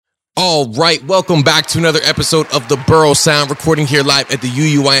All right, welcome back to another episode of The Borough Sound, recording here live at the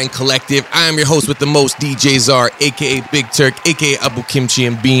UUIN Collective. I am your host with the most, DJ Czar, a.k.a. Big Turk, a.k.a. Abu Kimchi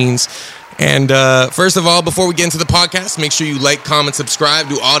and Beans. And first of all, before we get into the podcast, make sure you like, comment, subscribe,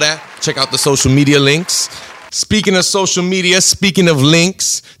 do all that. Check out the social media links. Speaking of social media, speaking of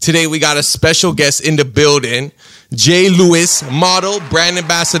links, today we got a special guest in the building. Jay Lewis, model, brand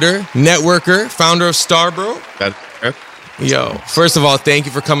ambassador, networker, founder of Starbro. Yo, first of all, thank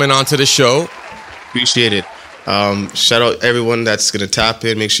you for coming on to the show. Appreciate it. Shout out everyone that's going to tap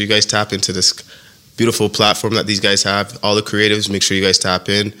in. Make sure you guys tap into this beautiful platform that these guys have. All the creatives, make sure you guys tap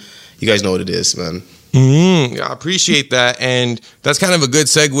in. You guys know what it is, man. I appreciate that. And that's kind of a good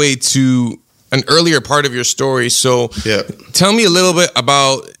segue to an earlier part of your story. So tell me a little bit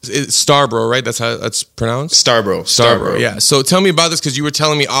about Starbro, right? That's how that's pronounced? Starbro. Yeah. So tell me about this, because you were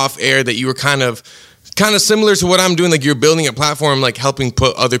telling me off air that you were kind of similar to what I'm doing, like you're building a platform, like helping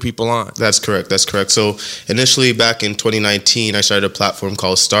put other people on. That's correct. So initially back in 2019, I started a platform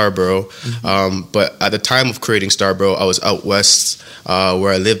called Starbro. But at the time of creating Starbro, I was out west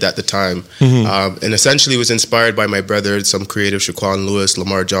where I lived at the time. And essentially it was inspired by my brother, some creative, Shaquan Lewis,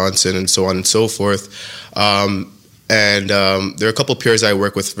 Lamar Johnson, and so on and so forth. And there are a couple of peers I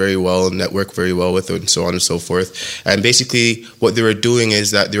work with very well, network very well with, and so on and so forth. And basically what they were doing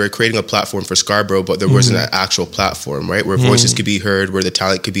is that they were creating a platform for Scarborough, but there wasn't an actual platform, right? Where voices could be heard, where the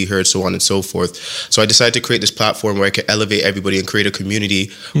talent could be heard, so on and so forth. So I decided to create this platform where I could elevate everybody and create a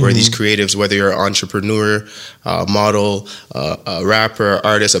community where these creatives, whether you're an entrepreneur, model, a rapper,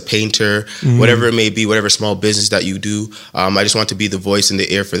 artist, a painter, whatever it may be, whatever small business that you do, I just want to be the voice in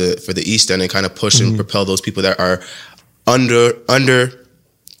the air for the East End and kind of push and propel those people that are under,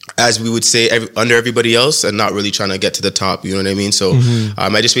 as we would say, under everybody else, and not really trying to get to the top. You know what I mean? So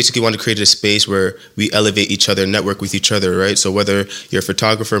I just basically want to create a space where we elevate each other, network with each other, right? So whether you're a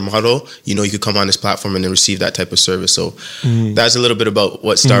photographer, model, you could come on this platform and then receive that type of service. So that's a little bit about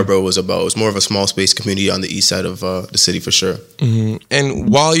what Starbro was about. It was more of a small space community on the east side of the city for sure. And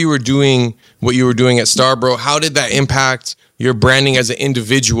while you were doing what you were doing at Starbro, how did that impact your branding as an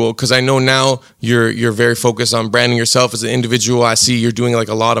individual? Because I know now you're very focused on branding yourself as an individual. I see you're doing like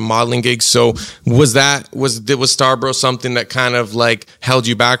a lot of modeling gigs. So was Starbro something that kind of like held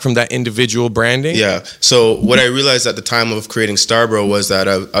you back from that individual branding? Yeah. So what I realized at the time of creating Starbro was that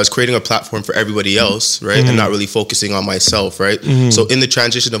I was creating a platform for everybody else, right? And not really focusing on myself, right? So in the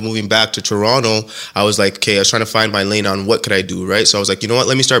transition of moving back to Toronto, I was like, okay, I was trying to find my lane on what could I do, right? So I was like, you know what?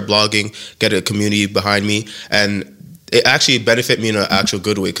 Let me start blogging, get a community behind me, and it actually benefited me in an actual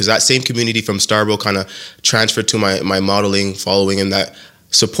good way, because that same community from Starbro kind of transferred to my modeling following, and that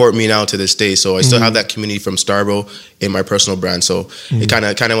support me now to this day. So I still have that community from Starbro in my personal brand. So it kind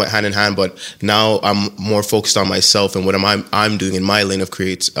of went hand in hand. But now I'm more focused on myself and what I'm doing in my lane of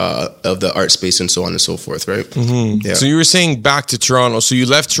of the art space and so on and so forth, right? Yeah. So you were saying back to Toronto. So you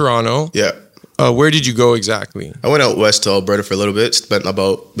left Toronto. Yeah. Where did you go exactly? I went out west to Alberta for a little bit. Spent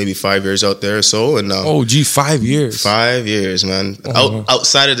about maybe 5 years out there or so. And 5 years. 5 years, man.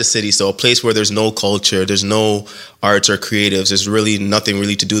 Outside of the city, so a place where there's no culture, there's no arts or creatives. There's really nothing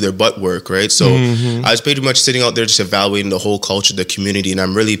really to do there but work, right? So I was pretty much sitting out there just evaluating the whole culture, the community, and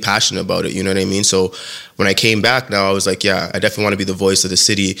I'm really passionate about it. You know what I mean? So when I came back now, I was like, yeah, I definitely want to be the voice of the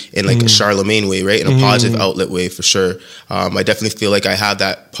city in like a Charlemagne way, right? In a positive outlet way, for sure. I definitely feel like I have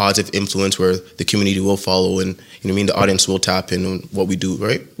that positive influence where the community will follow, and the audience will tap in on what we do,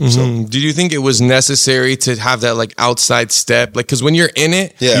 right? So did you think it was necessary to have that like outside step? Like, because when you're in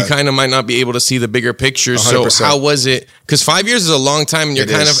it, you kind of might not be able to see the bigger picture. 100%. So how was it? Because 5 years is a long time, and you're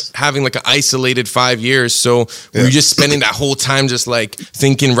kind of having like an isolated 5 years. So were you just spending that whole time just like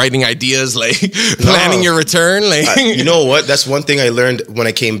thinking, writing ideas, like planning your return? Like, you know what? That's one thing I learned when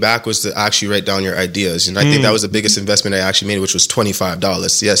I came back, was to actually write down your ideas. And I think that was the biggest investment I actually made, which was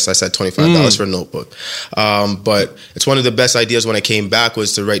 $25. Yes, I said $25 for a notebook. But it's one of the best ideas when I came back,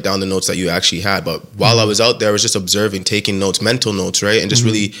 was to write down the notes that you actually had. But while I was out there, I was just observing, taking notes, mental notes, right? And just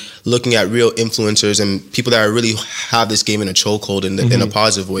really looking at real influencers and people that really have this game in a chokehold in a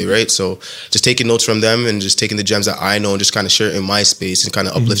positive way, right? So just taking notes from them and just taking the gems that I know and just kind of share it in my space and kind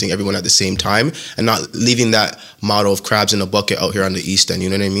of uplifting everyone at the same time, and not leaving that model of crabs in a bucket out here on the East End. You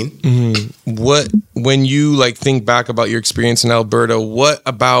know what I mean? When you like think back about your experience in Alberta, what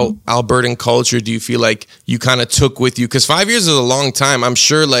about Albertan culture do you feel like you kind of took with you? Because 5 years is a long time. I'm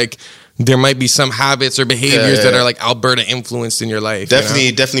sure like there might be some habits or behaviors that are like Alberta influenced in your life.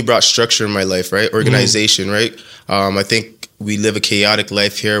 Definitely brought structure in my life, right? Organization, right? I think we live a chaotic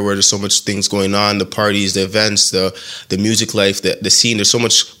life here where there's so much things going on, the parties, the events, the music life, the scene. There's so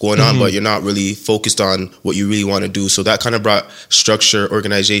much going on, but you're not really focused on what you really want to do. So that kind of brought structure,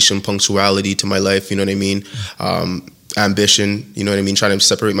 organization, punctuality to my life. You know what I mean? Ambition, you know what I mean? Trying to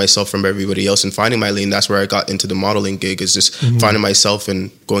separate myself from everybody else and finding my lane. That's where I got into the modeling gig, is just finding myself and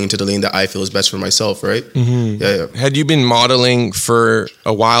going into the lane that I feel is best for myself, right? Yeah. Had you been modeling for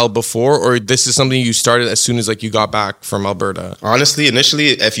a while before, or this is something you started as soon as like you got back from Alberta? Honestly,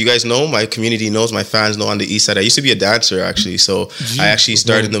 initially, if you guys know, my community knows, my fans know, on the east side, I used to be a dancer actually. So I actually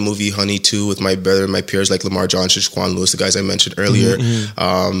started in the movie Honey 2 with my brother and my peers like Lamar Johnson, Shaquan Lewis, the guys I mentioned earlier.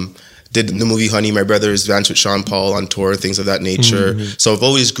 Did the movie Honey. My brother's danced with Sean Paul on tour, things of that nature. So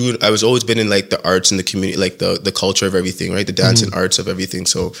I was always been in like the arts and the community, like the culture of everything, right? The dance and arts of everything.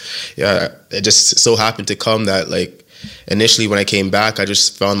 So yeah, it just so happened to come that like initially when I came back, I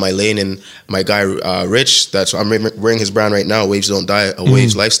just found my lane, and my guy Rich, I'm wearing his brand right now, Waves Don't Die, a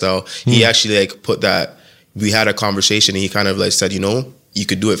Waves lifestyle. He actually like put that. We had a conversation, and he kind of like said, you know, you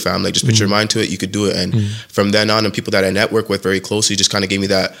could do it, fam. Like, just put your mind to it. You could do it. And from then on, and people that I network with very closely just kind of gave me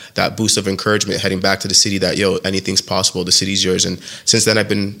that boost of encouragement heading back to the city that, yo, anything's possible. The city's yours. And since then, I've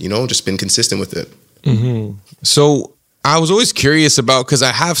been, you know, just been consistent with it. So I was always curious about, because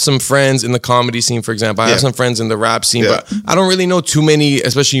I have some friends in the comedy scene, for example. I have some friends in the rap scene, but I don't really know too many,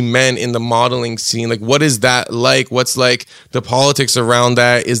 especially men in the modeling scene. Like, what is that like? What's like the politics around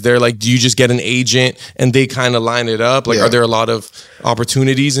that? Is there like, do you just get an agent and they kind of line it up? Like, are there a lot of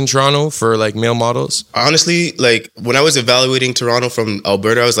opportunities in Toronto for like male models? Honestly, like when I was evaluating Toronto from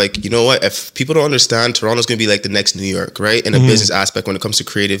Alberta, I was like, you know what? If people don't understand, Toronto's going to be like the next New York, right? In a business aspect when it comes to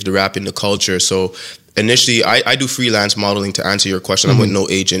creative, the rap, and the culture. So initially, I do freelance modeling, to answer your question. I'm with no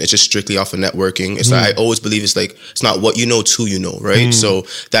agent. It's just strictly off of networking. It's like, I always believe it's like, it's not what you know, it's who you know, right? So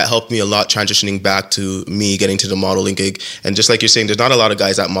that helped me a lot transitioning back to me getting to the modeling gig. And just like you're saying, there's not a lot of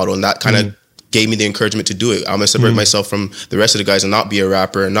guys that model, and that kind of gave me the encouragement to do it. I'm gonna separate myself from the rest of the guys and not be a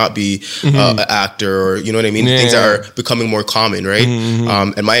rapper and not be an actor, or you know what I mean, things that are becoming more common, right?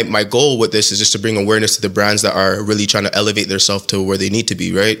 And my goal with this is just to bring awareness to the brands that are really trying to elevate themselves to where they need to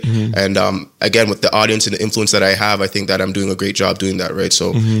be, right? And again, with the audience and the influence that I have, I think that I'm doing a great job doing that, right?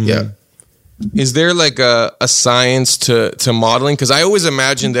 So yeah. Is there like a science to modeling? Because I always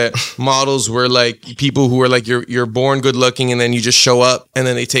imagined that models were like people who are like you're born good looking and then you just show up and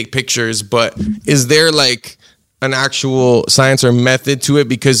then they take pictures. But is there like an actual science or method to it?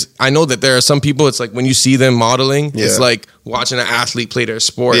 Because I know that there are some people, it's like when you see them modeling, it's like watching an athlete play their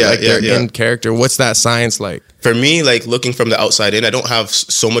sport, they're in character. What's that science like? For me, like looking from the outside in, I don't have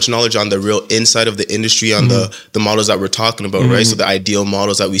so much knowledge on the real inside of the industry, on the models that we're talking about, right? So the ideal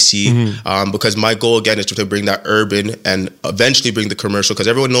models that we see, because my goal again is to bring that urban and eventually bring the commercial, because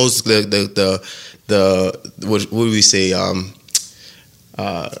everyone knows the what do we say?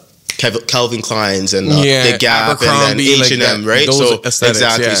 Calvin Klein's and the Gap and then H&M, right? So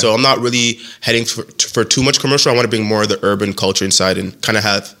exactly. Yeah. So I'm not really heading for too much commercial. I want to bring more of the urban culture inside and kind of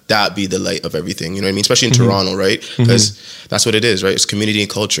have that be the light of everything. You know what I mean? Especially in Toronto, right? Because that's what it is, right? It's community and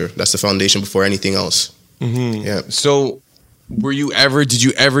culture. That's the foundation before anything else. Yeah. So did you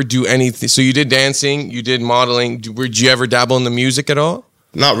ever do anything? So you did dancing, you did modeling. Did you ever dabble in the music at all?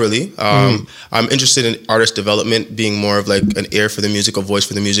 Not really. I'm interested in artist development, being more of like an ear for the music, a voice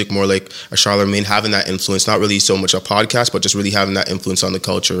for the music, more like a Charlemagne, having that influence. Not really so much a podcast, but just really having that influence on the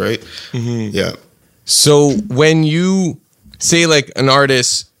culture, right? Yeah. So when you say like an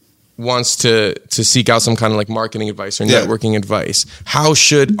artist wants to seek out some kind of like marketing advice or networking advice, how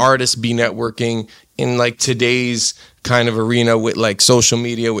should artists be networking in like today's kind of arena with like social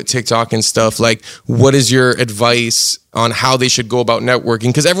media, with TikTok and stuff? Like, what is your advice on how they should go about networking?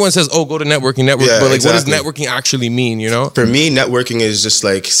 Because everyone says, oh, go to networking, but like, what does networking actually mean, you know? For me, networking is just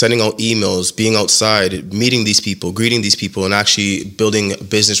like sending out emails, being outside, meeting these people, greeting these people, and actually building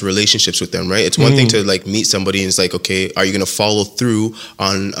business relationships with them, right? It's one thing to like meet somebody and it's like, okay, are you going to follow through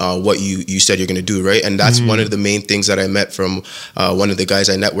on what you said you're going to do, right? And that's one of the main things that I met from one of the guys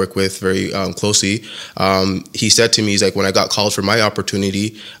I network with very closely. He said to me, he's like, when I got called for my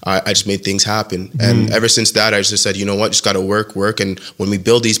opportunity, I just made things happen. And ever since that, I just said, you know what, just got to work. And when we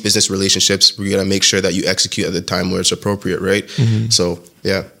build these business relationships, we got to make sure that you execute at the time where it's appropriate, right? So,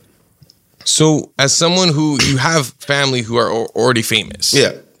 yeah. So as someone who, you have family who are already famous.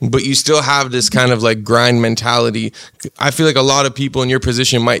 Yeah. But you still have this kind of like grind mentality. I feel like a lot of people in your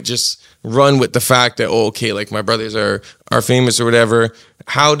position might just run with the fact that, oh, okay, like my brothers are famous or whatever.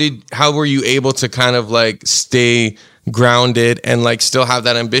 How were you able to kind of like stay grounded and like still have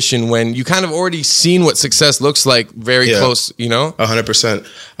that ambition when you kind of already seen what success looks like very close, you know?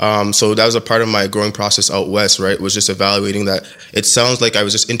 100%. So that was a part of my growing process out west, right? Was just evaluating that. It sounds like I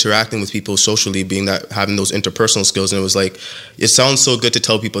was just interacting with people socially, being that having those interpersonal skills. And it was like, it sounds so good to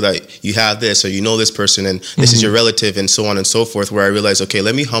tell people that you have this or you know this person and this is your relative and so on and so forth, where I realized, okay,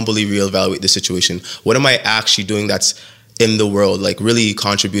 let me humbly reevaluate the situation. What am I actually doing that's in the world, like really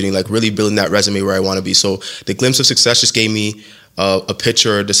contributing, like really building that resume where I want to be? So the glimpse of success just gave me a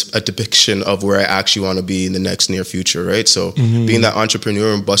picture, a depiction of where I actually want to be in the next near future, right? So being that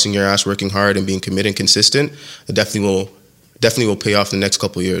entrepreneur and busting your ass, working hard and being committed and consistent, it definitely will pay off in the next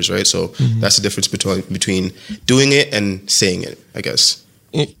couple of years, right? So that's the difference between doing it and saying it, I guess.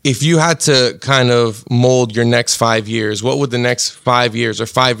 If you had to kind of mold your next 5 years, what would the next 5 years or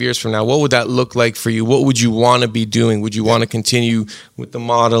 5 years from now, what would that look like for you? What would you want to be doing? Would you want to continue with the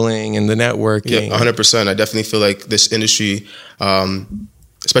modeling and the networking? Yeah, 100%. I definitely feel like this industry,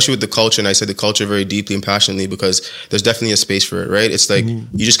 especially with the culture, and I say the culture very deeply and passionately because there's definitely a space for it, right? It's like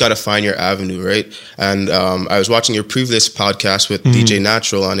you just got to find your avenue, right? And I was watching your previous podcast with DJ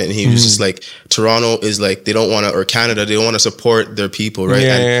Natural on it, and he was just like, Toronto is like, they don't want to, or Canada, they don't want to support their people, right?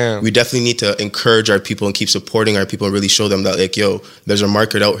 And we definitely need to encourage our people and keep supporting our people and really show them that like, yo, there's a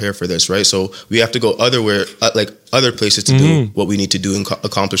market out here for this, right? So we have to go other places to do what we need to do and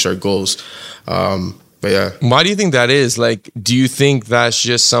accomplish our goals. But yeah. Why do you think that is? Like, do you think that's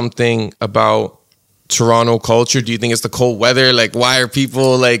just something about Toronto culture? Do you think it's the cold weather? Like, why are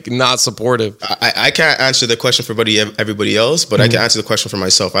people like not supportive? I can't answer the question for everybody else, but I can answer the question for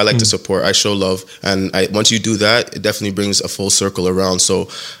myself. I like to support. I show love. And once you do that, it definitely brings a full circle around. So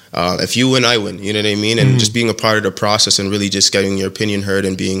if you win, I win. You know what I mean? And just being a part of the process and really just getting your opinion heard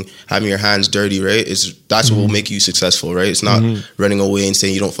and having your hands dirty, right? That's what will make you successful, right? It's not running away and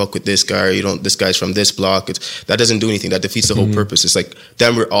saying you don't fuck with this guy or this guy's from this block. That doesn't do anything. That defeats the whole purpose. It's like,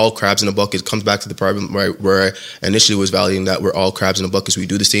 then we're all crabs in a bucket. It comes back to the problem where I initially was valuing that we're all crabs in a bucket. We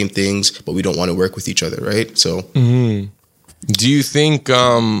do the same things, but we don't want to work with each other, right? So, do you think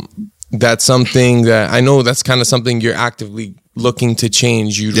that's something that, I know that's kind of something you're actively looking to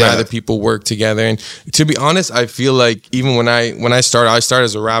change? You'd rather people work together. And to be honest, I feel like even when I started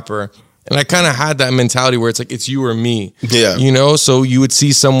as a rapper, and I kind of had that mentality where it's like, it's you or me. Yeah. You know, so you would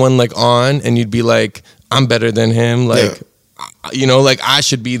see someone like on and you'd be like, I'm better than him. Like, you know, like I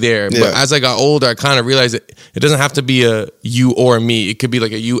should be there. Yeah. But as I got older, I kind of realized that it doesn't have to be a you or me. It could be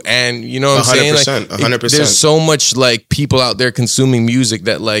like a you and, you know what I'm saying? Like, 100%. There's so much like people out there consuming music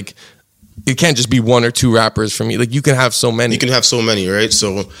that like, it can't just be one or two rappers for me. Like you can have so many. You can have so many, right?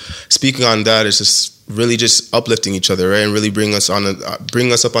 So speaking on that, it's just really just uplifting each other, right? And really bring us up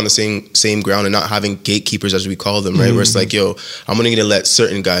on the same ground and not having gatekeepers, as we call them, right? Where it's like, yo, I'm only going to let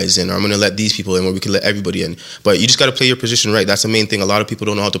certain guys in, or I'm going to let these people in, where we can let everybody in. But you just got to play your position right. That's the main thing. A lot of people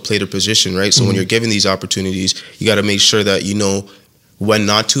don't know how to play their position, right? So when you're given these opportunities, you got to make sure that you know when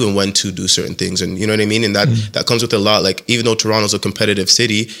not to and when to do certain things. And you know what I mean? And that comes with a lot. Like, even though Toronto's a competitive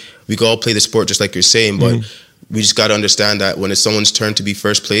city, we can all play the sport just like you're saying, but we just got to understand that when it's someone's turn to be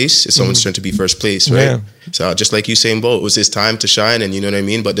first place, it's someone's turn to be first place, right? Yeah. So just like Usain Bolt, it was his time to shine, and you know what I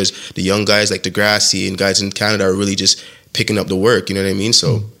mean? But there's the young guys like Degrassi and guys in Canada are really just picking up the work, you know what I mean?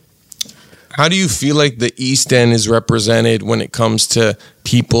 So how do you feel like the East End is represented when it comes to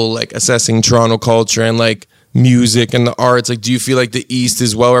people like assessing Toronto culture and like music and the arts? Like, do you feel like the East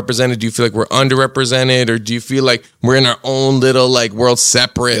is well represented? Do you feel like we're underrepresented, or do you feel like we're in our own little like world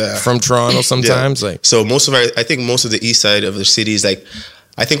separate from Toronto sometimes? Like, so I think most of the East side of the city is like,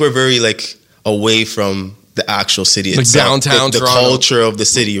 I think we're very like away from the actual city like itself, downtown the Toronto, culture of the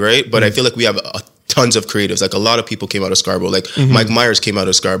city, right? But I feel like we have tons of creatives. Like, a lot of people came out of Scarborough. Like Mike Myers came out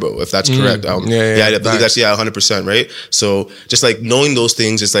of Scarborough, if that's correct. I believe that's 100%, right? So just like knowing those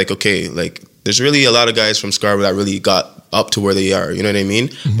things, it's like, okay, like there's really a lot of guys from Scarborough that really got up to where they are, you know what I mean?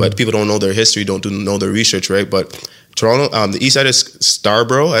 But people don't know their history, don't know their research, right? But Toronto, the east side is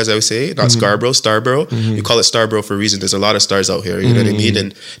Starborough, as I would say, not Scarborough, Starborough. You call it Starborough for a reason. There's a lot of stars out here, you know what I mean?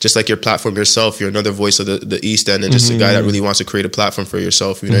 And just like your platform yourself, you're another voice of the East End, and just a guy that really wants to create a platform for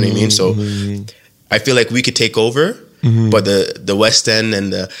yourself, you know what I mean? So I feel like we could take over, but the West End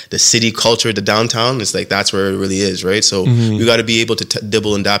and the city culture, the downtown, it's like that's where it really is, right? So we got to be able to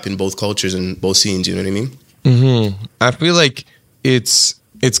dibble and dap in both cultures and both scenes, you know what I mean? I feel like it's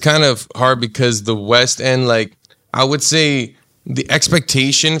kind of hard because the West End, like, I would say the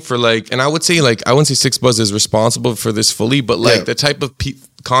expectation for like, and I would say like, I wouldn't say Six Buzz is responsible for this fully, but like the type of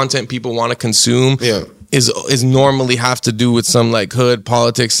content people want to consume is normally have to do with some like hood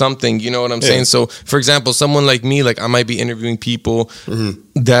politics, something, you know what I'm saying? So for example, someone like me, like I might be interviewing people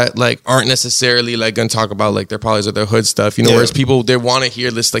that like aren't necessarily like gonna talk about like their politics or their hood stuff, you know, whereas people, they want to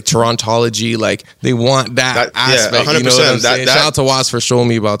hear this like Torontology, like they want that aspect, 100%. You know what I'm saying? Shout out to Was for showing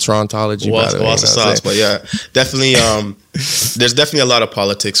me about Torontology. Was the sauce, but yeah, definitely there's definitely a lot of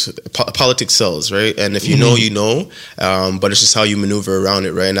politics sells, right? And if you know, you know, but it's just how you maneuver around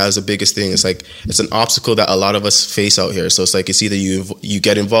it, right? And that was the biggest thing. It's like, it's an obstacle that a lot of us face out here. So it's like, it's either you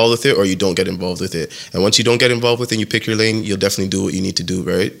get involved with it or you don't get involved with it. And once you don't get involved with it and you pick your lane, you'll definitely do what you need to do,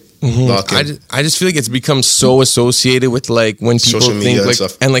 right? I just feel like it's become so associated with like when people think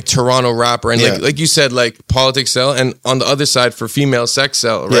like and like Toronto rapper and like you said, like politics sell, and on the other side for female sex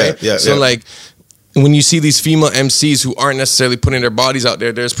sell, right? So like when you see these female MCs who aren't necessarily putting their bodies out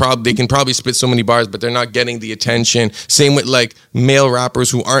there, they can probably spit so many bars, but they're not getting the attention. Same with like male rappers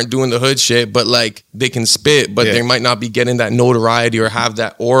who aren't doing the hood shit, but like they can spit, but they might not be getting that notoriety or have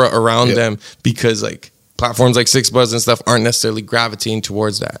that aura around them because like platforms like 6ix and stuff aren't necessarily gravitating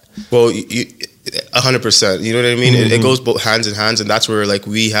towards that. Well, 100%. You know what I mean? It goes both hands in hands, and that's where like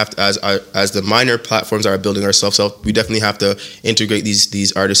we have to, as the minor platforms are building ourselves up, we definitely have to integrate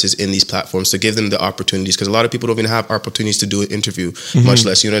these artists in these platforms to give them the opportunities, because a lot of people don't even have opportunities to do an interview, much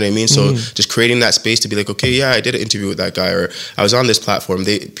less, you know what I mean? So just creating that space to be like, okay, yeah, I did an interview with that guy, or I was on this platform.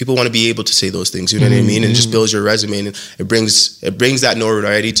 People want to be able to say those things, you know what I mean? And it just builds your resume, and it brings that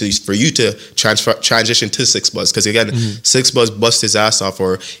notoriety for you to transition to 6ix, because again, 6ix bust his ass off,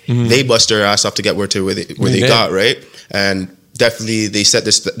 or they bust their ass off to get where they got, right? And definitely they set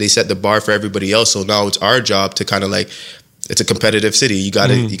the bar for everybody else. So now it's our job to kind of like, it's a competitive city. You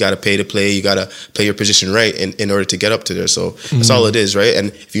gotta pay to play. You gotta play your position right in order to get up to there. So that's all it is, right? And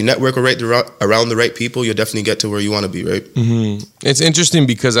if you network around the right people, you'll definitely get to where you want to be, right? It's interesting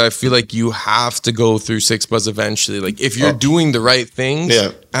because I feel like you have to go through 6ix eventually. Like if you're doing the right things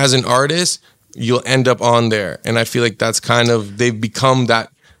as an artist, you'll end up on there. And I feel like that's kind of, they've become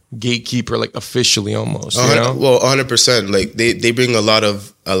that gatekeeper, like officially almost, you know? Well, 100%. Like they bring a lot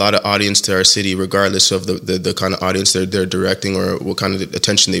of audience to our city, regardless of the kind of audience they're directing or what kind of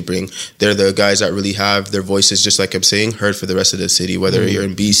attention they bring. They're the guys that really have their voices, just like I'm saying, heard for the rest of the city, whether you're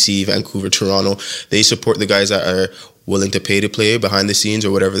in BC, Vancouver, Toronto. They support the guys that are willing to pay to play behind the scenes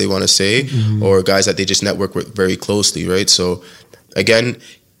or whatever they want to say, or guys that they just network with very closely, right? So again,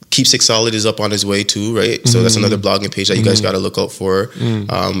 Keep Six Solid is up on his way too, right? So that's another blogging page that you guys got to look out for.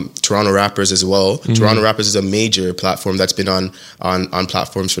 Toronto Rappers as well. Toronto Rappers is a major platform that's been on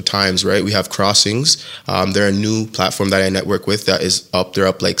platforms for times, right? We have Crossings. They're a new platform that I network with that is up. They're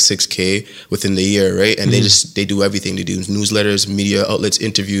up like 6K within the year, right? And they do everything. They do newsletters, media outlets,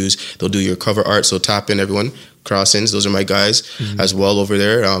 interviews. They'll do your cover art. So tap in, everyone. Crossings, those are my guys as well over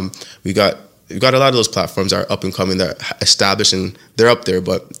there. We've got a lot of those platforms that are up and coming, that are established, and they're up there,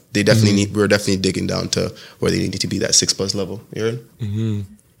 but they definitely we're definitely digging down to where they need to be, that 6+ level. You heard?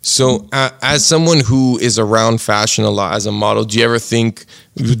 So as someone who is around fashion a lot as a model, do you ever think,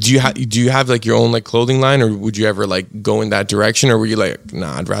 do you have like your own like clothing line, or would you ever like go in that direction, or were you like,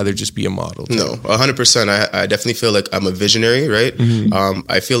 nah, I'd rather just be a model too? No, 100%. I definitely feel like I'm a visionary, right?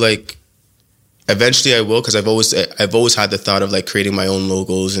 I feel like eventually I will, because I've always had the thought of like creating my own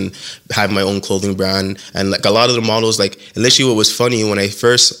logos and having my own clothing brand. And like a lot of the models, like literally what was funny when I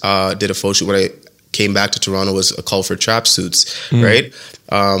first did a photo shoot when I came back to Toronto was a call for trap suits, right?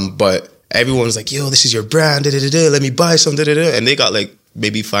 But everyone was like, yo, this is your brand, let me buy some, and they got like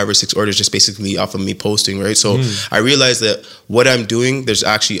maybe 5 or 6 orders just basically off of me posting, right? So I realized that what I'm doing, there's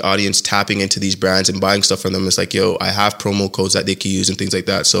actually audience tapping into these brands and buying stuff from them. It's like, yo, I have promo codes that they can use and things like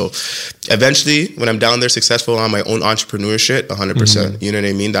that. So eventually, when I'm down there successful on my own entrepreneur shit, 100%, you know what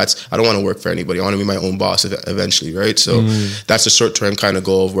I mean? I don't want to work for anybody. I want to be my own boss eventually, right? So that's the short-term kind of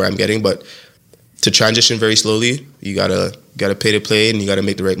goal of where I'm getting. But to transition very slowly, you gotta pay to play, and you gotta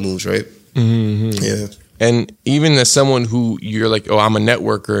make the right moves, right? Yeah. And even as someone who you're like, oh, I'm a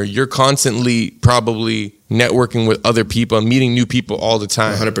networker, you're constantly probably networking with other people and meeting new people all the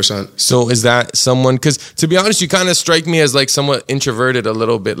time. 100%. So is that someone, because to be honest, you kind of strike me as like somewhat introverted a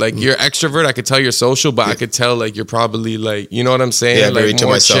little bit. Like you're extrovert, I could tell you're social, but I could tell like you're probably like, you know what I'm saying? Yeah, like very to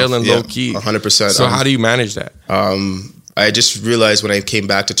more myself. chill and low key. 100%. So how do you manage that? I just realized when I came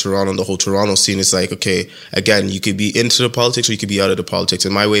back to Toronto, the whole Toronto scene is like, okay, again, you could be into the politics or you could be out of the politics.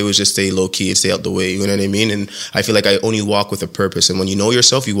 And my way was just stay low key and stay out the way. You know what I mean? And I feel like I only walk with a purpose. And when you know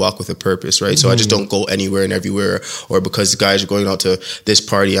yourself, you walk with a purpose, right? So I just don't go anywhere and everywhere, or because guys are going out to this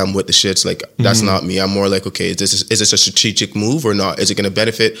party, I'm with the shits. Like, that's not me. I'm more like, okay, is this a strategic move or not? Is it going to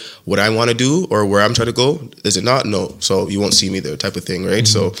benefit what I want to do or where I'm trying to go? Is it not? No. So you won't see me there, type of thing, right?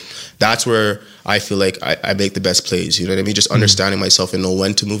 So that's where I feel like I make the best plays. You know what I mean? Just understanding myself and know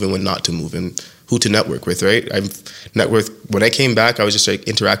when to move and when not to move and who to network with, right? When I came back, I was just like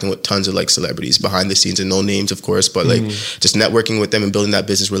interacting with tons of like celebrities behind the scenes and no names, of course, but like just networking with them and building that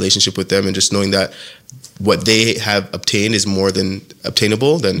business relationship with them and just knowing that what they have obtained is more than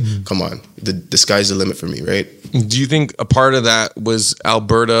obtainable, then come on, the sky's the limit for me, right? Do you think a part of that was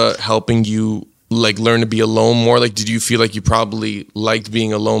Alberta helping you like learn to be alone more? Like, did you feel like you probably liked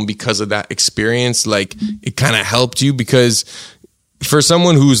being alone because of that experience? Like, it kind of helped you? Because for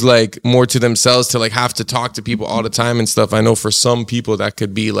someone who's like more to themselves to like have to talk to people all the time and stuff, I know for some people that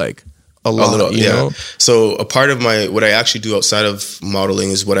could be like a lot, you know? So a part of what I actually do outside of modeling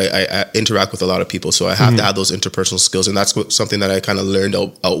is what I interact with a lot of people. So I have to have those interpersonal skills. And that's something that I kind of learned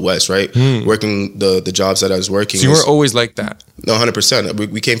out west, right? Working the jobs that I was working. So you weren't always like that? No, 100%.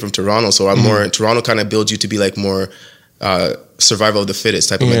 We came from Toronto. So I'm more, Toronto kind of builds you to be like more survival of the fittest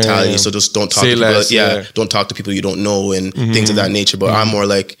type of mentality. So just don't talk to people. Don't talk to people you don't know and things of that nature. But I'm more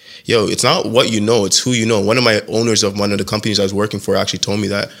like, yo, it's not what you know, it's who you know. One of my owners of one of the companies I was working for actually told me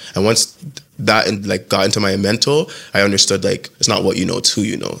that. And once that like got into my mental, I understood like it's not what you know, it's who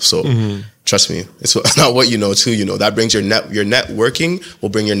you know. So trust me, it's not what you know, it's who you know. That brings your networking will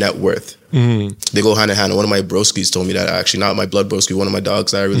bring your net worth. They go hand in hand. One of my broskies told me that, actually, not my blood broski, one of my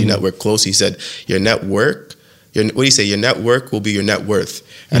dogs that I really network close. He said, your network, what do you say? Your network will be your net worth.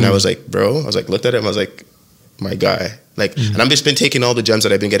 And I was like, bro, looked at him, I was like, my guy. Like, and I've just been taking all the gems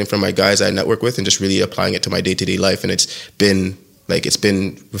that I've been getting from my guys I network with and just really applying it to my day-to-day life. And it's been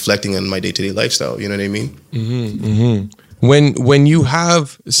reflecting on my day-to-day lifestyle. You know what I mean? When you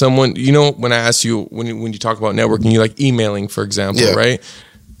have someone, you know, when I ask you, when you talk about networking, you like emailing, for example, right?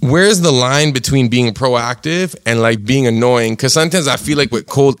 Where's the line between being proactive and like being annoying? Because sometimes I feel like with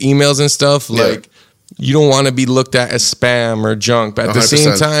cold emails and stuff, like, you don't want to be looked at as spam or junk. But at 100%. The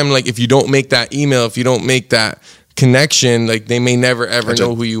same time, like if you don't make that email, if you don't make that connection, like they may never ever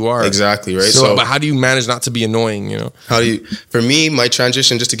know who you are. Exactly, right? So but how do you manage not to be annoying, you know? For me, my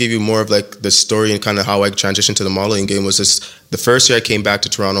transition, just to give you more of like the story and kind of how I transitioned to the modeling game, was just the first year I came back to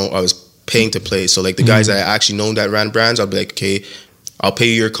Toronto, I was paying to play. So like the guys that I actually known that ran brands, I'll be like, okay, I'll pay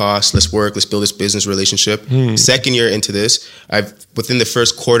you your costs. Let's work. Let's build this business relationship. Second year into this, within the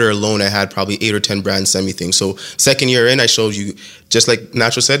first quarter alone, I had probably 8 or 10 brands send me things. So second year in, I showed you, just like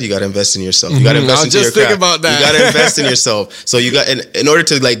Natural said, you got to invest in yourself. You got to invest into your craft. About that. You got to invest in yourself. So you got, in order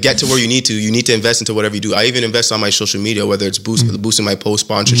to like get to where you need to invest into whatever you do. I even invest on my social media, whether it's boosting my post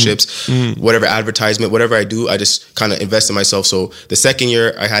sponsorships, whatever advertisement, whatever I do, I just kind of invest in myself. So the second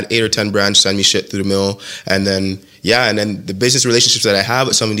year, I had 8 or 10 brands send me shit through the mail, and then the business relationships that I have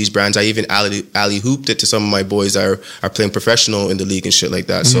with some of these brands, I even alley-hooped it to some of my boys that are playing professional in the league and shit like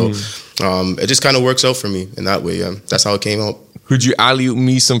that. So it just kind of works out for me in that way. That's how it came out. Could you alley-oop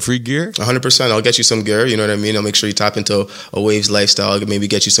me some free gear? 100%. I'll get you some gear. You know what I mean? I'll make sure you tap into a Waves lifestyle. I'll maybe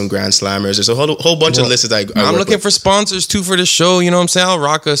get you some Grand Slammers. There's a whole bunch of lists that I'm looking for sponsors too for the show. You know what I'm saying? I'll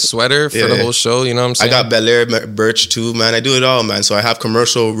rock a sweater for the whole show. You know what I'm saying? I got Bel Air merch too, man. I do it all, man. So I have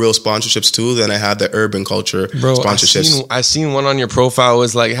commercial, real sponsorships too. Then I have the urban culture sponsorships. I seen one on your profile. It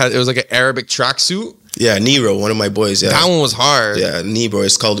was like an Arabic tracksuit. Yeah, Nero, one of my boys. Yeah, that one was hard. Yeah, Nero.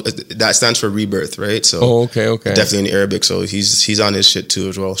 It's called, that stands for rebirth, right? So okay. Definitely in Arabic. So he's on his shit too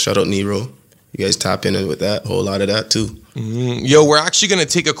as well. Shout out Nero. You guys tap in with that, whole lot of that too. Yo, we're actually gonna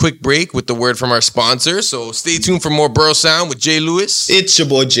take a quick break with the word from our sponsor. So stay tuned for more Borough Sound with Jay Lewis. It's your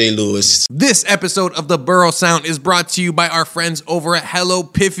boy Jay Lewis. This episode of the Borough Sound is brought to you by our friends over at Hello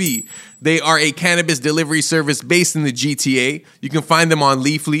Piffy. They are a cannabis delivery service based in the GTA. You can find them on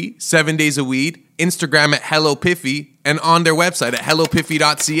Leafly, 7 Days a Weed, Instagram at Hello Piffy, and on their website at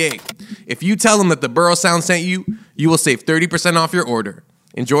hellopiffy.ca. If you tell them that the Borough Sound sent you, you will save 30% off your order.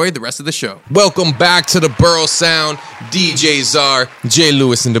 Enjoy the rest of the show. Welcome back to the Borough Sound. DJ Czar, Jay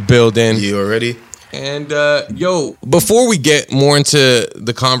Lewis in the building. You already? And yo, before we get more into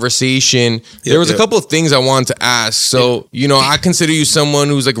the conversation, there was a couple of things I wanted to ask. So, you know, I consider you someone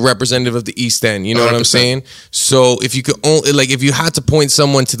who's like a representative of the East End. You know 100%. What I'm saying? So if you could only, like, if you had to point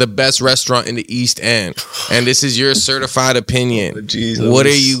someone to the best restaurant in the East End, and this is your certified opinion, what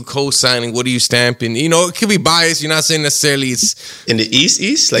are you co-signing? What are you stamping? You know, it could be biased. You're not saying necessarily it's in the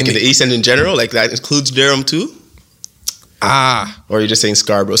East, like in the East End in general, like that includes Durham too. Or you're just saying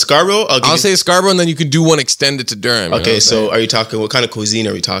Scarborough? I'll say Scarborough, and then you can do one extended to Durham. Okay, so are you talking, what kind of cuisine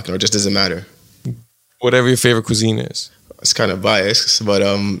are we talking, or just doesn't matter? Whatever your favorite cuisine is. It's kind of biased, but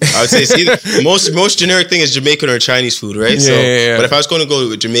I would say it's either, most generic thing is Jamaican or Chinese food, right? Yeah. But if I was going to go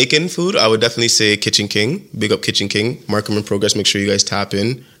with Jamaican food, I would definitely say Kitchen King. Big up Kitchen King. Markham in progress. Make sure you guys tap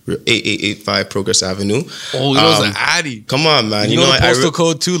in. 8885 Progress Avenue. Oh, it was an Addy. Come on, man. You know the postal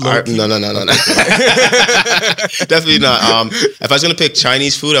code too, low key? No. Definitely not. If I was going to pick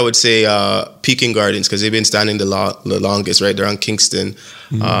Chinese food, I would say Peking Gardens, because they've been standing the longest, right? They're on Kingston,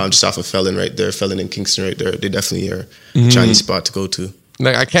 just off of Felon right there. Felon and Kingston right there. They definitely are a Chinese spot to go to.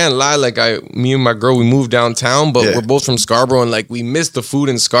 Like, I can't lie, like, me and my girl, we moved downtown, but we're both from Scarborough, and, like, we miss the food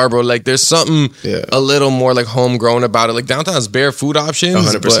in Scarborough. Like, there's something a little more, like, homegrown about it. Like, downtown has bare food options.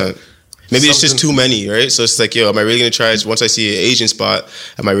 100%. Maybe it's just too many, right? So it's like, yo, am I really going to try, once I see an Asian spot,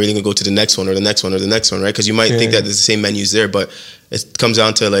 am I really going to go to the next one or the next one or the next one, right? Because you might think that there's the same menus there, but it comes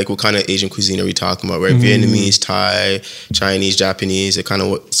down to, like, what kind of Asian cuisine are we talking about, right? Vietnamese, Thai, Chinese, Japanese, it's kind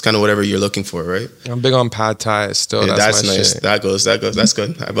of whatever you're looking for, right? I'm big on pad Thai still. Yeah, that's my nice. shit. That goes. That's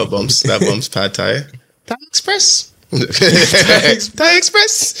good. That bumps pad Thai. Thai Express. Thai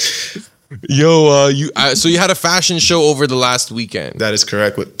Express. Yo, so you had a fashion show over the last weekend. That is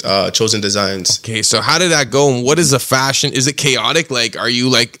correct, with Chosen Designs. Okay, so how did that go? And what is a fashion? Is it chaotic? Like, are you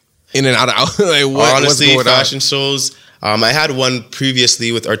like in and out of like Honestly, what's going fashion on? shows. I had one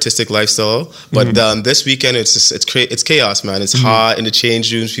previously with Artistic Lifestyle, but this weekend it's chaos, man. It's hot in the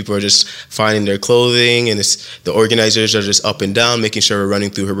change rooms. People are just finding their clothing, and the organizers are just up and down, making sure we're running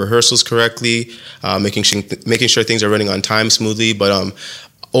through her rehearsals correctly, making sure things are running on time smoothly. But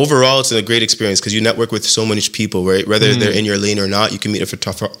overall, it's a great experience because you network with so many people, right? Whether they're in your lane or not, you can meet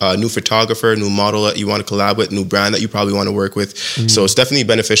a new photographer, new model that you want to collab with, new brand that you probably want to work with. So it's definitely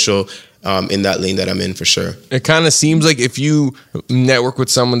beneficial in that lane that I'm in, for sure. It kind of seems like if you network with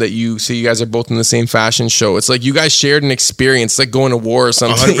someone that you guys are both in the same fashion show, it's like you guys shared an experience, like going to war or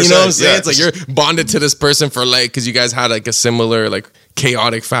something. You know what I'm saying? It's like you're bonded to this person for like, because you guys had like a similar like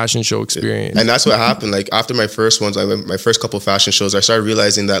chaotic fashion show experience. And that's what happened. Like after my first ones, my first couple fashion shows, I started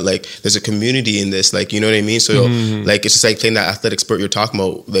realizing that like there's a community in this, like, you know what I mean? So like, it's just like playing that athletic sport you're talking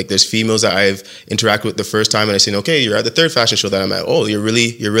about. Like there's females that I've interacted with the first time, and I say, okay, you're at the third fashion show that I'm at. Oh, you're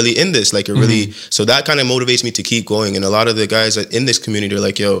really in this. Like you're really, so that kind of motivates me to keep going. And a lot of the guys in this community are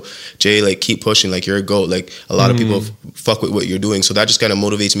like, yo, Jay, like keep pushing, like you're a GOAT. Like a lot of people fuck with what you're doing. So that just kind of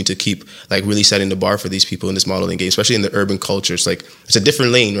motivates me to keep like really setting the bar for these people in this modeling game, especially in the urban culture. It's like, it's a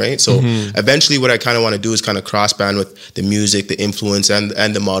different lane, right? So eventually what I kind of want to do is kind of cross band with the music, the influence, and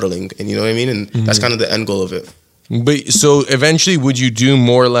the modeling. And you know what I mean? And that's kind of the end goal of it. But so eventually would you do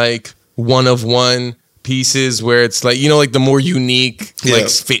more like one of one pieces where it's like, you know, like the more unique, like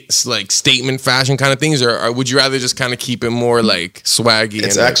statement fashion kind of things, or would you rather just kind of keep it more like swaggy?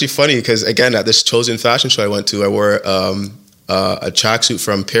 It's actually funny because again, at this Chosen fashion show I went to, I wore a tracksuit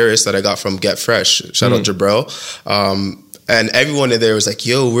from Paris that I got from Get Fresh. Shout out Jabril. And everyone in there was like,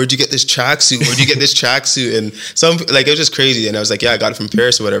 yo, where'd you get this tracksuit? Where'd you get this tracksuit? And some, like, it was just crazy. And I was like, yeah, I got it from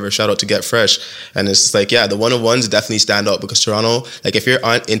Paris or whatever. Shout out to Get Fresh. And it's just like, yeah, the one-on-ones definitely stand out because Toronto, like, if you're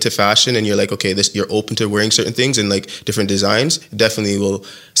into fashion and you're like, okay, you're open to wearing certain things and like different designs, it definitely will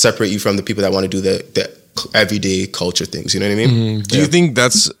separate you from the people that want to do the everyday culture things, you know what I mean? Do you think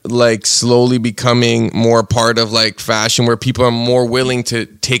that's like slowly becoming more part of like fashion where people are more willing to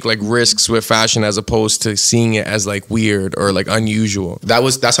take like risks with fashion as opposed to seeing it as like weird or like unusual?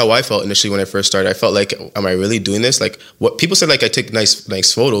 That's how I felt initially when I first started. I felt like, am I really doing this? Like what people said, like I take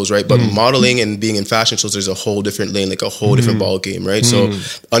nice photos, right? But modeling and being in fashion shows, there's a whole different lane, like a whole different ball game, right? So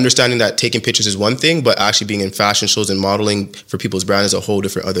understanding that taking pictures is one thing, but actually being in fashion shows and modeling for people's brand is a whole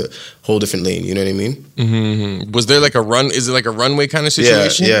different lane, you know what I mean? Was there like is it like a runway kind of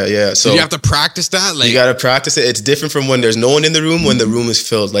situation? Yeah. So did you have to practice that? Like, you got to practice it. It's different from when there's no one in the room, when the room is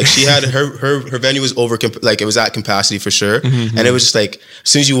filled. Like she had her venue was like it was at capacity for sure. And it was just like, as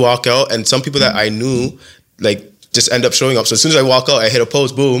soon as you walk out, and some people that I knew, like, just end up showing up. So as soon as I walk out, I hit a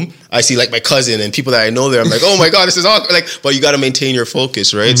post, boom, I see like my cousin and people that I know there. I'm like, oh my God, this is awkward. Like, but you got to maintain your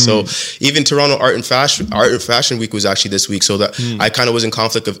focus, right? So even Toronto Art and Fashion Week was actually this week. So that I kind of was in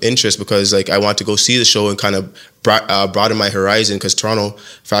conflict of interest because like I want to go see the show and kind of broaden my horizon because Toronto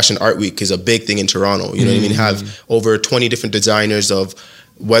Fashion Art Week is a big thing in Toronto. You know what I mean? Have over 20 different designers of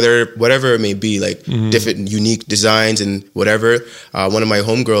whatever it may be, like different unique designs and whatever. One of my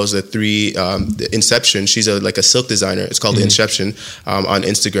homegirls, the Inception, she's like a silk designer. It's called the Inception on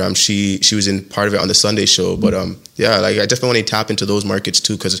Instagram. She was in part of it on the Sunday show. But yeah, like I definitely want to tap into those markets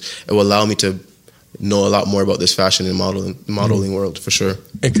too because it will allow me to know a lot more about this fashion and modeling world for sure.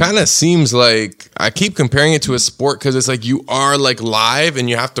 It kind of seems like I keep comparing it to a sport because it's like you are like live and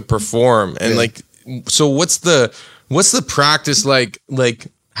you have to perform and like, so what's the practice like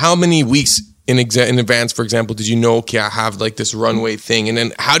how many weeks in advance, for example, did you know, okay, I have like this runway thing? And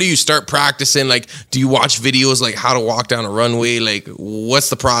then how do you start practicing? Like, do you watch videos like how to walk down a runway? Like, what's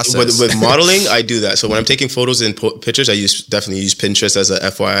the process? With modeling, I do that. So when I'm taking photos and pictures, I definitely use Pinterest as a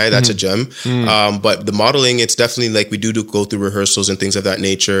FYI. That's a gem. But the modeling, it's definitely like we do go through rehearsals and things of that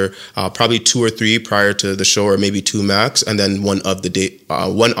nature. Probably 2 or 3 prior to the show, or maybe 2 max, and then one on the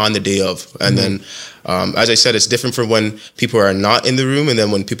day of. And then, as I said, it's different from when people are not in the room, and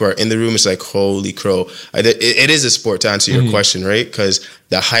then when people are in the room, it's like, holy crow. It is a sport, to answer your question, right? Because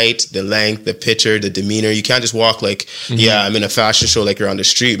the height, the length, the picture, the demeanor, you can't just walk like, yeah, I'm in a fashion show like you're on the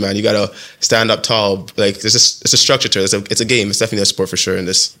street, man. You got to stand up tall. Like, it's a structure to it. It's a game. It's definitely a sport for sure in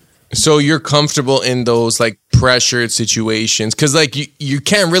this. So you're comfortable in those like pressured situations, because like you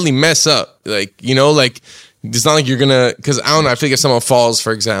can't really mess up. Like, you know, like it's not like you're gonna, because I don't know, I feel like if someone falls,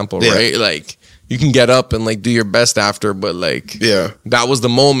 for example, right? Like, you can get up and like do your best after, but like, that was the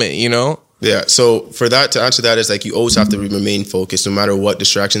moment, you know? Yeah. So for that, to answer that, is like you always have to remain focused no matter what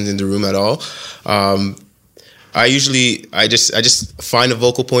distractions in the room at all. I just find a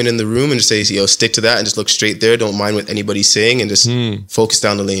vocal point in the room and just say, yo, stick to that and just look straight there. Don't mind what anybody's saying and just focus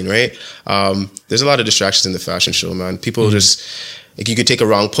down the lane, right? There's a lot of distractions in the fashion show, man. People just, like, you could take a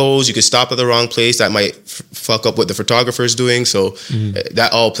wrong pose, you could stop at the wrong place. That might fuck up what the photographer's doing. So that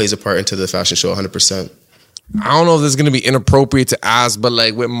all plays a part into the fashion show 100%. I don't know if this is going to be inappropriate to ask, but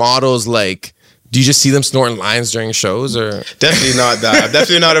like with models, like, do you just see them snorting lines during shows, or? Definitely not that. I'm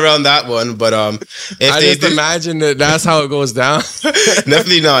definitely not around that one, but if I just imagine that's how it goes down.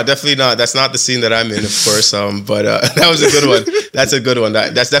 Definitely not. That's not the scene that I'm in, of course. But that was a good one. That's a good one.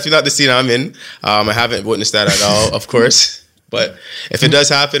 That's definitely not the scene I'm in. I haven't witnessed that at all, of course. But if it does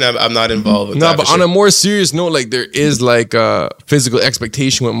happen, I'm not involved with that. No, but on a more serious note, like there is like a physical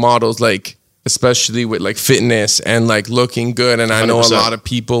expectation with models, like especially with like fitness and like looking good. And I know 100%. A lot of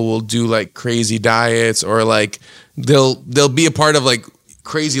people will do like crazy diets, or like they'll be a part of like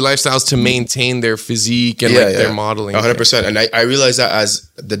crazy lifestyles to maintain their physique and their modeling. 100%. And I realize that as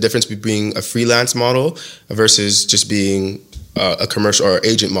the difference between a freelance model versus just being a commercial or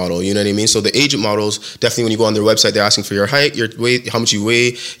agent model, you know what I mean? So the agent models, definitely when you go on their website, they're asking for your height, your weight, how much you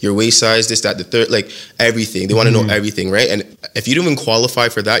weigh, your waist size, this, that, the third, like everything. They want to know everything, right? And if you don't even qualify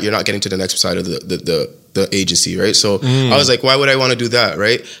for that, you're not getting to the next side of the agency, right? So I was like, why would I want to do that,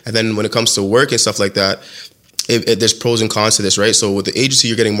 right? And then when it comes to work and stuff like that, there's pros and cons to this, right? So with the agency,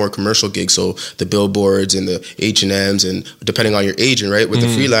 you're getting more commercial gigs, so the billboards and the H&Ms, and depending on your agent, right? With the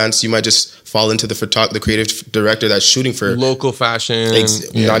freelance, you might just fall into the creative director that's shooting for local fashion.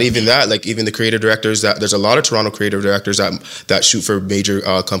 Not even that, like even the creative directors, that there's a lot of Toronto creative directors that shoot for major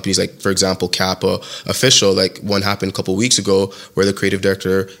companies, like for example Kappa Official. Like one happened a couple of weeks ago where the creative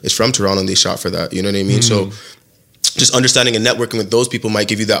director is from Toronto and they shot for that, you know what I mean? So just understanding and networking with those people might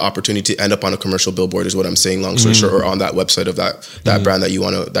give you that opportunity to end up on a commercial billboard, is what I'm saying, long story short, or on that website of that brand that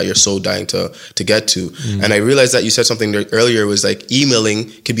you're so dying to get to. And I realized that you said something earlier was like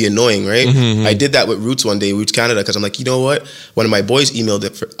emailing can be annoying, right? I did that with Roots one day, Roots Canada, because I'm like, you know what? One of my boys emailed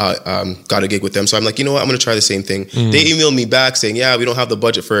it, got a gig with them. So I'm like, you know what? I'm going to try the same thing. They emailed me back saying, yeah, we don't have the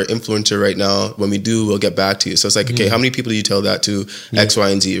budget for an influencer right now. When we do, we'll get back to you. So it's like, okay, how many people do you tell that to? X, Y,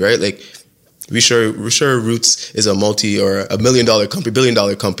 and Z, right? Like, we're sure Roots is a $1 million company, $1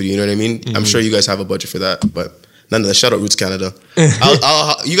 billion company. You know what I mean? I'm sure you guys have a budget for that, but nonetheless, shout out Roots Canada.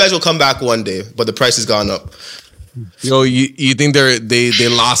 You guys will come back one day, but the price has gone up. Yo, you think they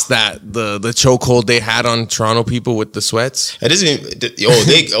lost the chokehold they had on Toronto people with the sweats? It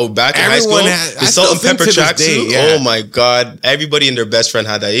isn't. Back in high school, the salt and pepper tracksuit. Oh my god, everybody and their best friend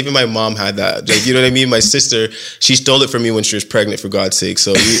had that. Even my mom had that. Like, you know what I mean? My sister, she stole it from me when she was pregnant. For God's sake,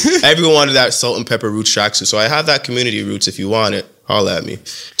 so everyone wanted that salt and pepper Roots tracksuit. So I have that community Roots. If you want it, holla at me.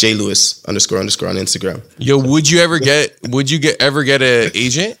 JLewis _ on Instagram. Yo, would you ever get an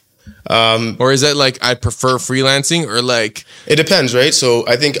agent? Or is that like I prefer freelancing, or like it depends, right? So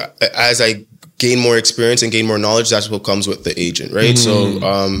I think as I gain more experience and gain more knowledge, that's what comes with the agent, right? So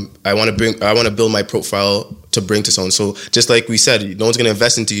I want to build my profile to bring to someone. So just like we said, no one's going to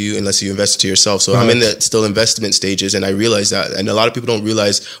invest into you unless you invest into yourself. So I'm in the still investment stages, and I realize that. And a lot of people don't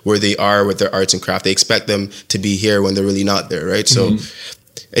realize where they are with their arts and craft. They expect them to be here when they're really not there, right? So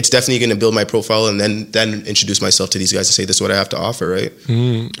it's definitely going to build my profile, and then introduce myself to these guys and say, this is what I have to offer, right?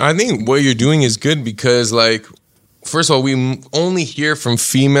 I think what you're doing is good, because like, first of all, we only hear from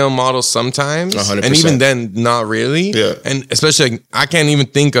female models sometimes, 100%. And even then, not really. Yeah. And especially, like, I can't even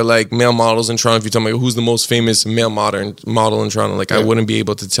think of like male models in Toronto. If you tell me who's the most famous male model in Toronto, like I wouldn't be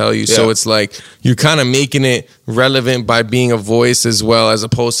able to tell you. So it's like you're kind of making it relevant by being a voice as well, as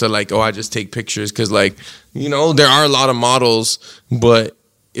opposed to like, oh, I just take pictures, because like, you know, there are a lot of models, but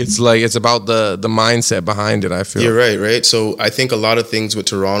it's like it's about the mindset behind it. I feel you're right. So I think a lot of things with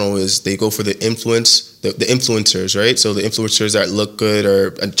Toronto is they go for the influencers, right? So the influencers that look good,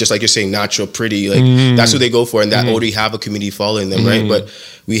 or just like you're saying, natural, pretty, like that's what they go for, and that already have a community following them, right? But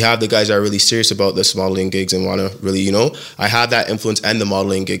we have the guys that are really serious about this modeling gigs and want to really, I have that influence and the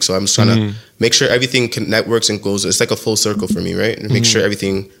modeling gig, so I'm just trying to make sure everything networks and goes. It's like a full circle for me, right? And make sure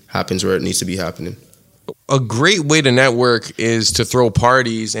everything happens where it needs to be happening. A great way to network is to throw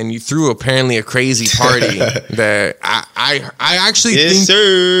parties, and you threw apparently a crazy party that I actually think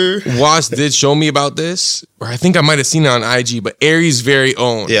sir. Was did show me about this, or I think I might have seen it on IG. But Aries' very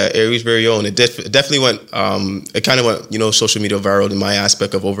own, Aries' very own. It definitely went. It kind of went, social media viral in my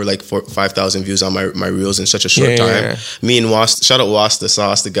aspect of over like 5,000 views on my reels in such a short time. Yeah. Me and Was, shout out Was the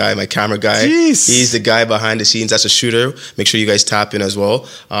Sauce, the guy, my camera guy. Jeez. He's the guy behind the scenes. That's a shooter. Make sure you guys tap in as well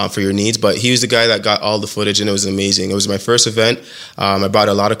for your needs. But he was the guy that got all the footage, and it was amazing. It was my first event. I brought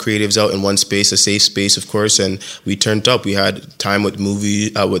a lot of creatives out in one space, a safe space, of course, and we turned up. We had time with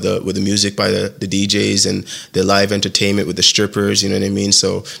with the music by the DJs and the live entertainment with the strippers. You know what I mean?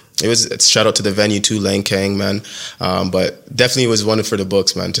 So it's shout out to the venue too, Lang Kang, man. But definitely was one for the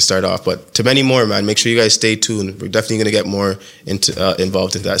books, man, to start off. But to many more, man. Make sure you guys stay tuned. We're definitely gonna get more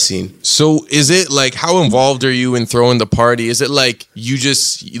involved in that scene. So is it like, how involved are you in throwing the party? Is it like you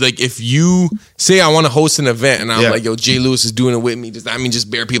just like, if you say I want to host an event and I'm like, yo, Jay Lewis is doing it with me, does that mean just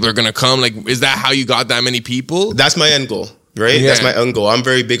bare people are gonna come? Like, is that how you got that many people? That's my end goal. Right, that's my own goal. I'm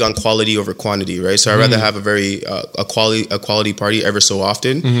very big on quality over quantity, right? So I'd rather have a very a quality party ever so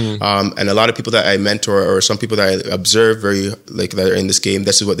often. And a lot of people that I mentor, or some people that I observe very that are in this game,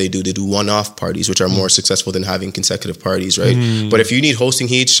 this is what they do. They do one-off parties, which are more successful than having consecutive parties, right? But if you need hosting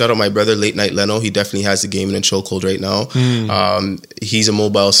heat, shout out my brother Late Night Leno. He definitely has the game in a chokehold right now. He's a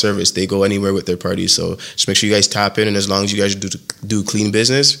mobile service. They go anywhere with their parties. So just make sure you guys tap in, and as long as you guys do clean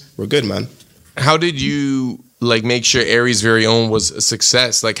business, we're good, man. How did you make sure Aries' very own was a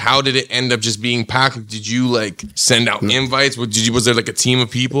success? Like, how did it end up just being packed? Did you send out invites? Was there a team of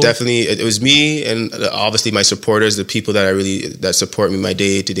people? Definitely, it was me and obviously my supporters, the people that support me, my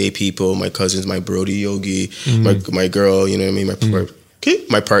day-to-day people, my cousins, my Brody Yogi, my girl, you know what I mean,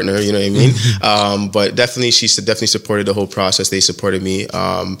 my partner, you know what I mean? But definitely, she definitely supported the whole process. They supported me.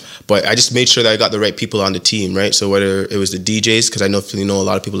 But I just made sure that I got the right people on the team, right? So whether it was the DJs, because I know a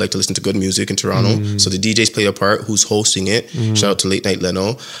lot of people like to listen to good music in Toronto. So the DJs play a part. Who's hosting it? Shout out to Late Night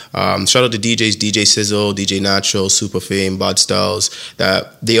Leno. Shout out to DJs, DJ Sizzle, DJ Natural, Super Fame, Bod Styles,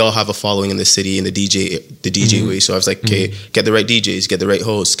 that they all have a following in the city in the DJ way. So I was like, okay, get the right DJs, get the right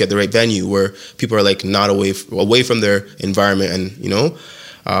hosts, get the right venue where people are not away from their environment, and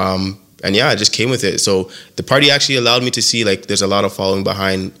and I just came with it. So the party actually allowed me to see there's a lot of following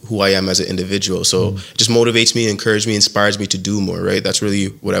behind who I am as an individual. So it just motivates me, encourages me, inspires me to do more, right? That's really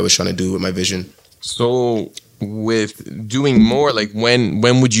what I was trying to do with my vision. So with doing more,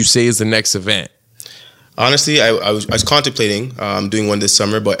 when would you say is the next event? Honestly, I was contemplating doing one this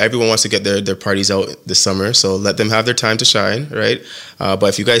summer, but everyone wants to get their parties out this summer, so let them have their time to shine, right? But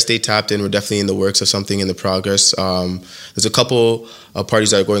if you guys stay tapped in, we're definitely in the works of something in the progress. There's a couple of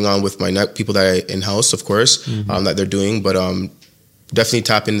parties that are going on with my people that I in-house, of course, that they're doing, but definitely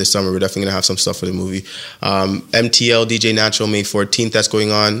tap in this summer. We're definitely going to have some stuff for the movie. MTL, DJ Natural, May 14th, that's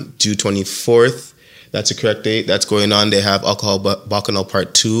going on. June 24th. That's a correct date. That's going on. They have Alcohol Bacchanal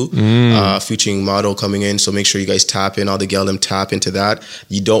Part 2 featuring Model coming in. So make sure you guys tap in. All the gal them tap into that.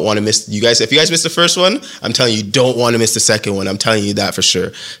 You don't want to miss. If you guys missed the first one, I'm telling you don't want to miss the second one. I'm telling you that for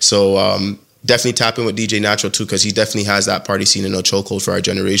sure. So definitely tap in with DJ Natural too, because he definitely has that party scene in a chokehold for our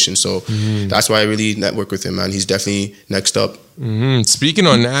generation. So that's why I really network with him, man. He's definitely next up. Speaking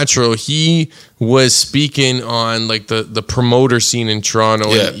on Natural, he was speaking on the promoter scene in Toronto.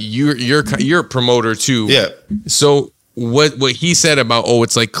 Yeah. And you're a promoter too. Yeah. So what he said about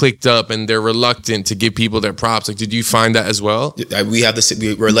it's clicked up and they're reluctant to give people their props. Did you find that as well? We have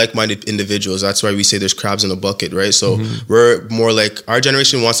we're like-minded individuals. That's why we say there's crabs in a bucket, right? So we're more our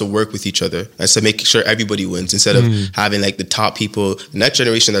generation wants to work with each other and so make sure everybody wins instead of having the top people. The next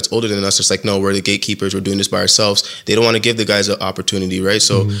generation that's older than us, it's no, we're the gatekeepers. We're doing this by ourselves. They don't want to give the guys an opportunity, right?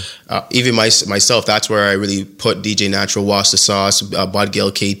 So even myself, that's where I really put DJ Natural, Wash the Sauce, Bod Gale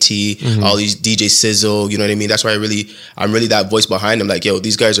KT, all these DJ Sizzle. You know what I mean? That's why I'm really that voice behind them. Yo,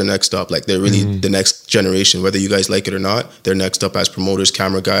 these guys are next up. They're really the next generation. Whether you guys like it or not, they're next up as promoters,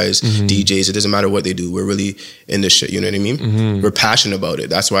 camera guys, DJs. It doesn't matter what they do. We're really in this shit. You know what I mean? We're passionate about it.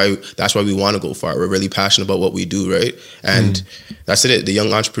 That's why we want to go far. We're really passionate about what we do, right? And that's it. The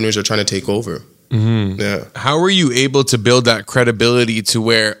young entrepreneurs are trying to take over. Yeah. How were you able to build that credibility to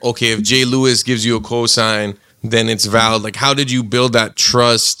where, okay, if Jay Lewis gives you a cosign, then it's valid. Like, how did you build that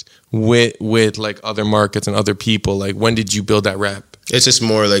trust with like other markets and other people? Like, when did you build that rep? It's just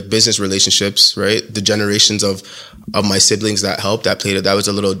more like business relationships, right? The generations of my siblings that helped, that was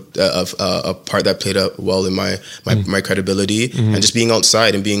a little a part that played up well in my credibility, and just being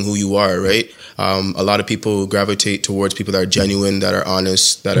outside and being who you are, right? A lot of people gravitate towards people that are genuine, that are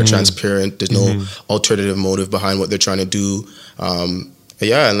honest, that are transparent. There's no alternative motive behind what they're trying to do.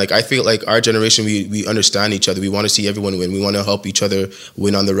 Yeah, and like I feel like our generation, we understand each other. We want to see everyone win. We want to help each other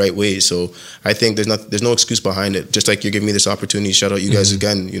win on the right way. So I think there's no excuse behind it. Just like you're giving me this opportunity, shout out you guys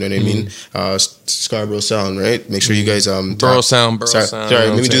again. You know what I mean? Scarborough Sound, right? Make sure you guys Borough Sound. Sorry,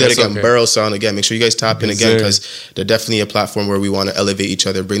 let me do that again. Okay. Borough Sound again. Make sure you guys tap in again, because they're definitely a platform where we want to elevate each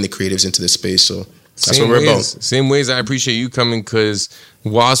other, bring the creatives into the space. So that's what we're about. Same ways I appreciate you coming, because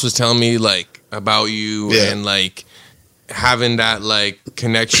Was was telling me like about you and like having that like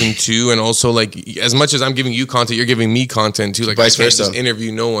connection too, and also like as much as I'm giving you content, you're giving me content too. Like vice I can't versa. just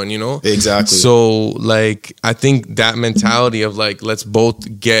interview no one, you know? Exactly. So like I think that mentality of like let's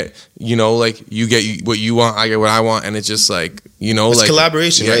both get, you know, like you get what you want, I get what I want, and it's just like, you know, it's like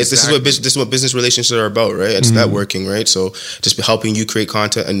collaboration, right? Exactly. This is what business relationships are about, right? It's networking, right? So just helping you create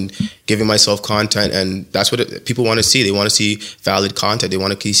content and giving myself content, and that's what people want to see. They want to see valid content. They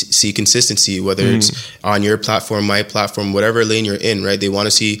want to see consistency, whether it's on your platform, my platform, whatever lane you're in, right? They want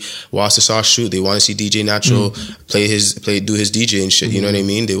to see Wasta Sauce shoot. They want to see DJ Natural do his DJ and shit. You know what I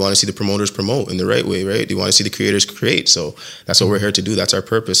mean? They want to see the promoters promote in the right way, right? They want to see the creators create. So that's what we're here to do. That's our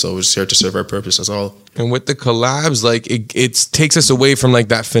purpose. So we're just here to serve our purpose. That's all. And with the collabs, like it takes us away from like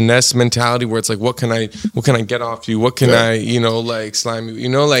that finesse mentality where it's like, what can I get off you? What can I, you know, like slime you? You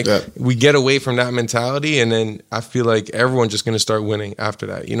know, like we get away from that mentality, and then I feel like everyone's just gonna start winning after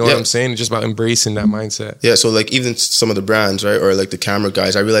that. You know what I'm saying? It's just about embracing that mindset. Yeah. So like even some of the brands, right, or like the camera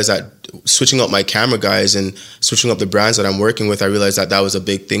guys, I realized that switching up my camera guys and switching up the brands that I'm working with, I realized that was a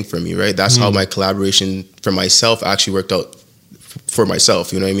big thing for me, right? That's how my collaboration for myself actually worked out for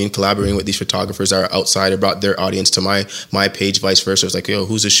myself, you know what I mean? Collaborating with these photographers that are outside, I brought their audience to my page, vice versa. It's like, yo,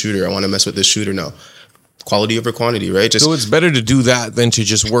 who's a shooter? I want to mess with this shooter now. Quality over quantity, right? So it's better to do that than to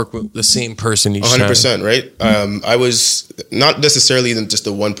just work with the same person each 100%, time. right? I was not necessarily just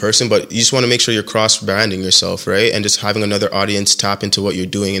the one person, but you just want to make sure you're cross-branding yourself, right? And just having another audience tap into what you're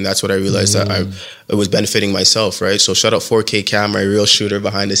doing. And that's what I realized that it was benefiting myself, right? So shout out 4K Cam, my real shooter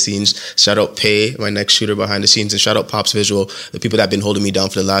behind the scenes. Shout out Pay, my next shooter behind the scenes. And shout out Pops Visual, the people that have been holding me down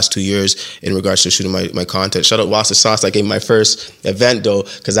for the last 2 years in regards to shooting my content. Shout out Wasta Sauce, that gave me my first event though,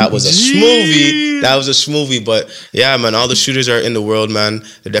 because that was a schmovie. That was a schmovie. But yeah, man, all the shooters are in the world, man.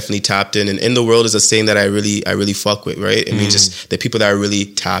 They're definitely tapped in. And in the world is a saying that I really fuck with, right? It means just the people that are really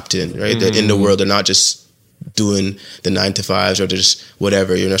tapped in, right? They're in the world. They're not just doing the 9-to-5s or they're just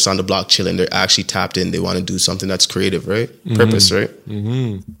whatever. You're just on the block chilling. They're actually tapped in. They want to do something that's creative, right? Purpose, right?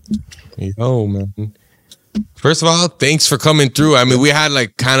 Yo, man. First of all, thanks for coming through. I mean, we had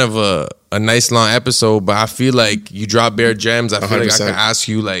like kind of a nice long episode, but I feel like you dropped bare gems. I feel 100%. Like I could ask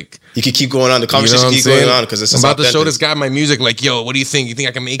you like... You could keep going on. The conversation keep going on because it's I'm about to show this guy my music. Like, yo, what do you think? You think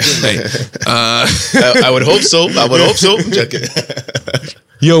I can make it? Like, I would hope so. Check it.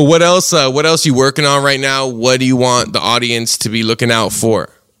 Yo, what else? What else you working on right now? What do you want the audience to be looking out for?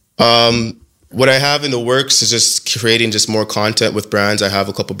 What I have in the works is just creating just more content with brands. I have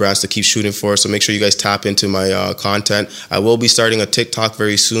a couple brands to keep shooting for, so make sure you guys tap into my content. I will be starting a TikTok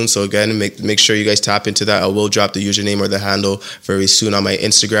very soon, so again, make sure you guys tap into that. I will drop the username or the handle very soon on my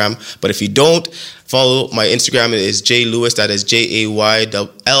Instagram. But if you don't follow my Instagram, it is JayLewis. That is JayLewis __.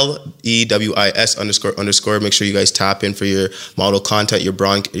 Make sure you guys tap in for your model content, your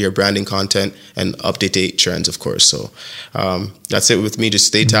branding content, and update trends, of course. So that's it with me. Just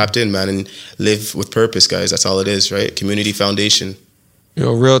stay tapped in, man, and live with purpose, guys. That's all it is, right? Community foundation.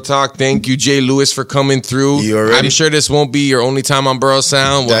 Yo, real talk. Thank you, JayLewis, for coming through. I'm sure this won't be your only time on Borough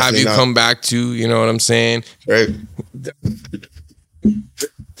Sound. We'll definitely have you come back to, you know what I'm saying? Right.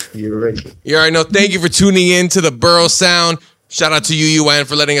 You're right. You already know. Thank you for tuning in to the Borough Sound. Shout out to UUN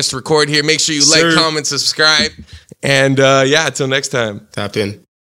for letting us record here. Make sure you like, comment, subscribe. And yeah, until next time. Tap in.